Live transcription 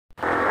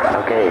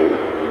Okay.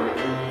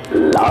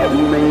 Love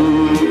me,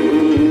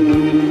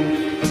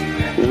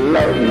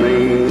 love me,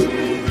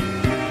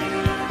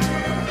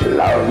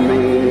 love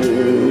me,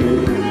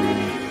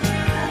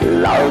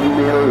 love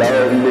me,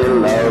 love me,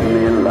 love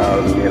me,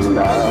 love me,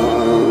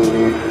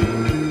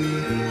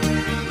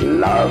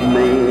 love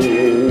me,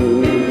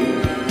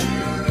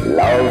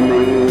 love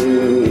me,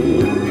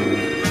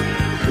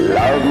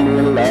 love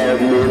me,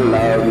 love me,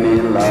 love me,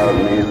 love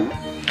me.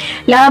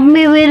 Love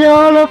me with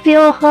all of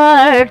your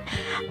heart,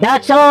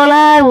 that's all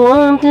I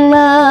want,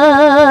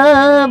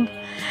 love.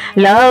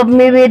 Love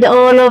me with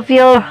all of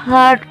your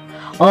heart,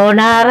 or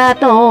not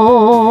at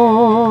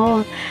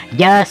all.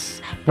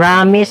 Just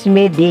promise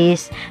me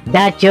this,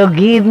 that you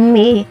give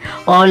me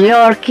all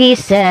your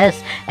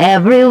kisses,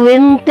 every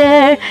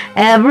winter,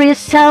 every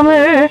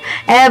summer,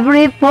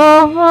 every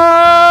fall.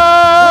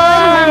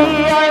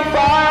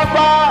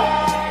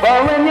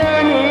 When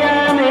you're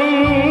near me,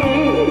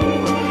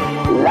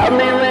 love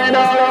me with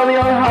all of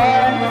your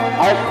heart,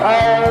 as I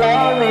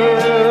love you.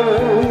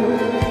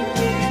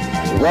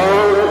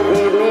 Won't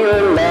leave me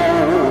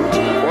alone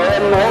for a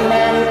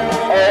moment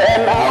or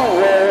an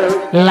hour.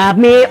 Love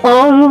me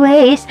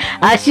always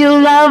as you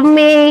love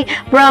me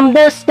from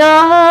the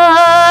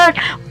start,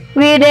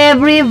 with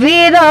every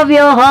beat of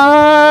your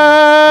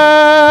heart.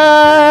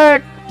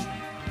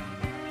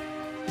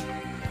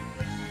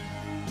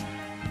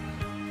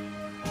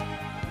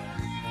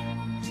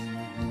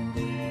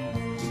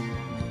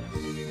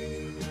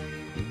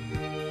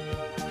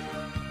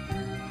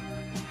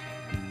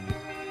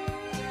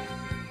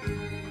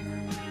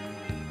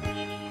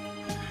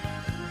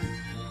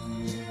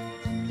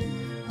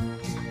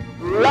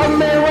 Love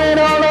me with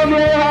all of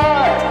your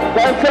heart,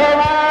 that's all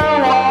I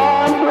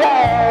want,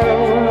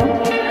 love.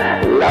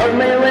 Love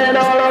me with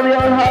all of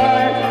your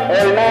heart,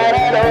 or not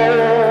at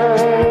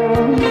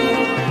all.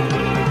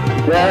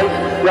 Just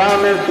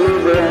promise me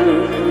then,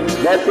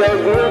 that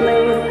you'll give me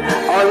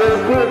all your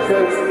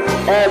kisses,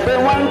 every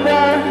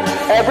winter,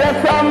 every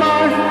summer,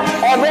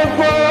 every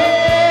fall.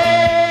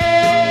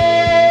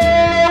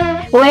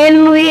 When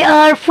we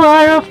are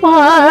far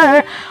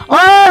apart,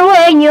 or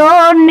when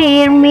you're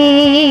near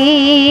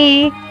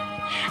me,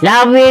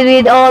 love me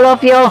with all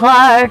of your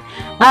heart,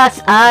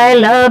 as I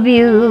love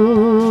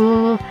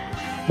you.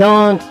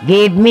 Don't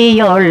give me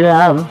your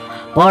love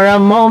for a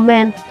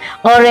moment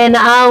or an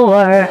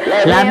hour.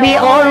 Love me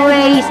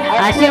always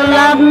as you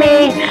love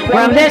me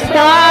from the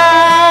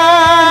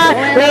start,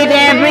 with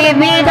every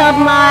beat of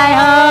my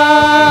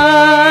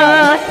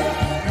heart.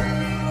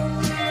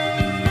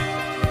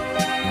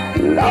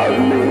 Love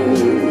me,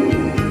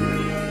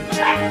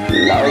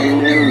 love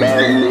me,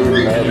 love me,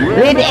 love me.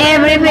 With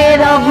every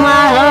beat of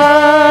my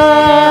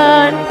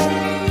heart.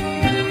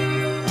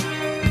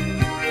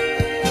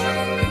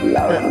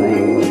 Love me,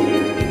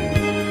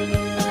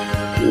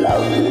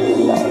 love me,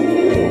 love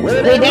me.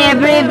 With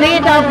every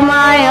beat of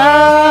my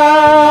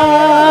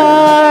heart.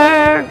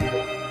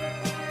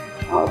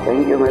 Oh,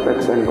 thank you, my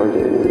best friend, for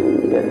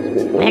joining.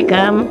 Let's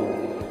Welcome.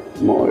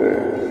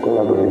 more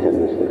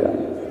collaborations to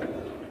come.